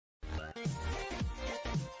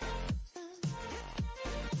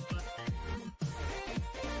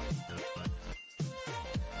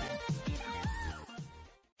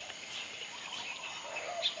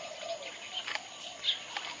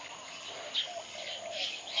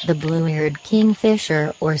The blue-eared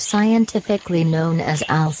kingfisher, or scientifically known as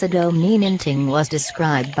Alcedo meninting, was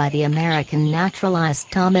described by the American naturalist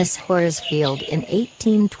Thomas Horsfield in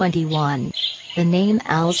 1821. The name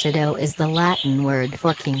Alcedo is the Latin word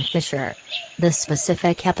for kingfisher. The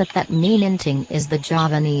specific epithet meninting is the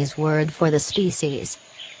Javanese word for the species.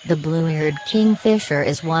 The blue-eared kingfisher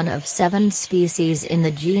is one of 7 species in the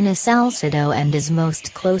genus Alcedo and is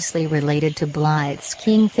most closely related to Blyth's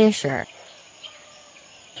kingfisher.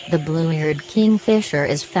 The blue-eared kingfisher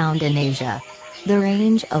is found in Asia. The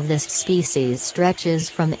range of this species stretches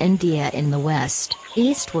from India in the west,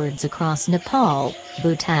 eastwards across Nepal,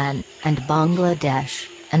 Bhutan, and Bangladesh,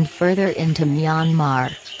 and further into Myanmar,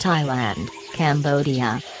 Thailand,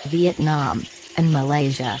 Cambodia, Vietnam, and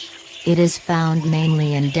Malaysia. It is found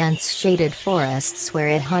mainly in dense shaded forests where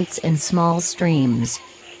it hunts in small streams.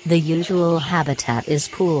 The usual habitat is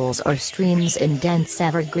pools or streams in dense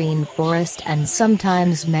evergreen forest and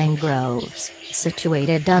sometimes mangroves,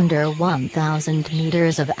 situated under 1,000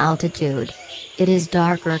 meters of altitude. It is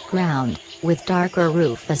darker ground, with darker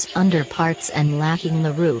rufous underparts and lacking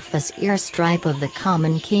the rufous ear stripe of the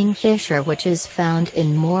common kingfisher, which is found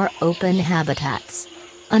in more open habitats.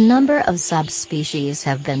 A number of subspecies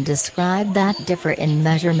have been described that differ in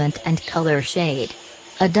measurement and color shade.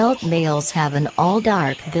 Adult males have an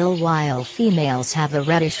all-dark bill while females have a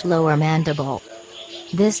reddish lower mandible.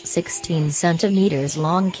 This 16 cm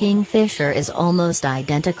long kingfisher is almost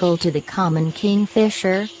identical to the common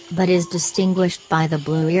kingfisher, but is distinguished by the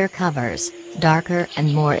blue ear covers, darker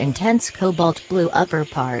and more intense cobalt blue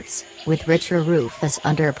upperparts, with richer rufous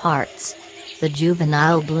underparts. The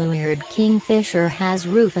juvenile blue-eared kingfisher has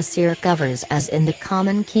rufous ear covers as in the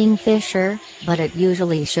common kingfisher, but it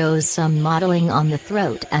usually shows some mottling on the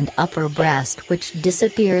throat and upper breast which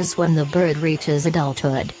disappears when the bird reaches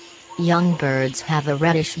adulthood. Young birds have a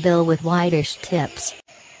reddish bill with whitish tips.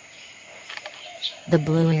 The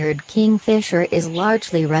blue-eared kingfisher is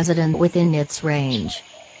largely resident within its range.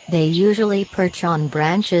 They usually perch on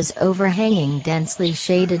branches overhanging densely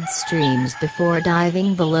shaded streams before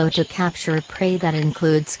diving below to capture prey that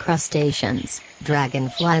includes crustaceans,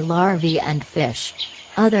 dragonfly larvae and fish.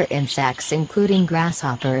 Other insects including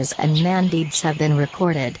grasshoppers and mandibles have been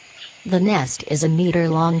recorded. The nest is a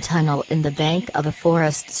meter-long tunnel in the bank of a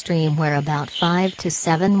forest stream where about 5 to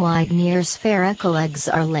 7 wide near spherical eggs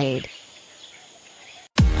are laid.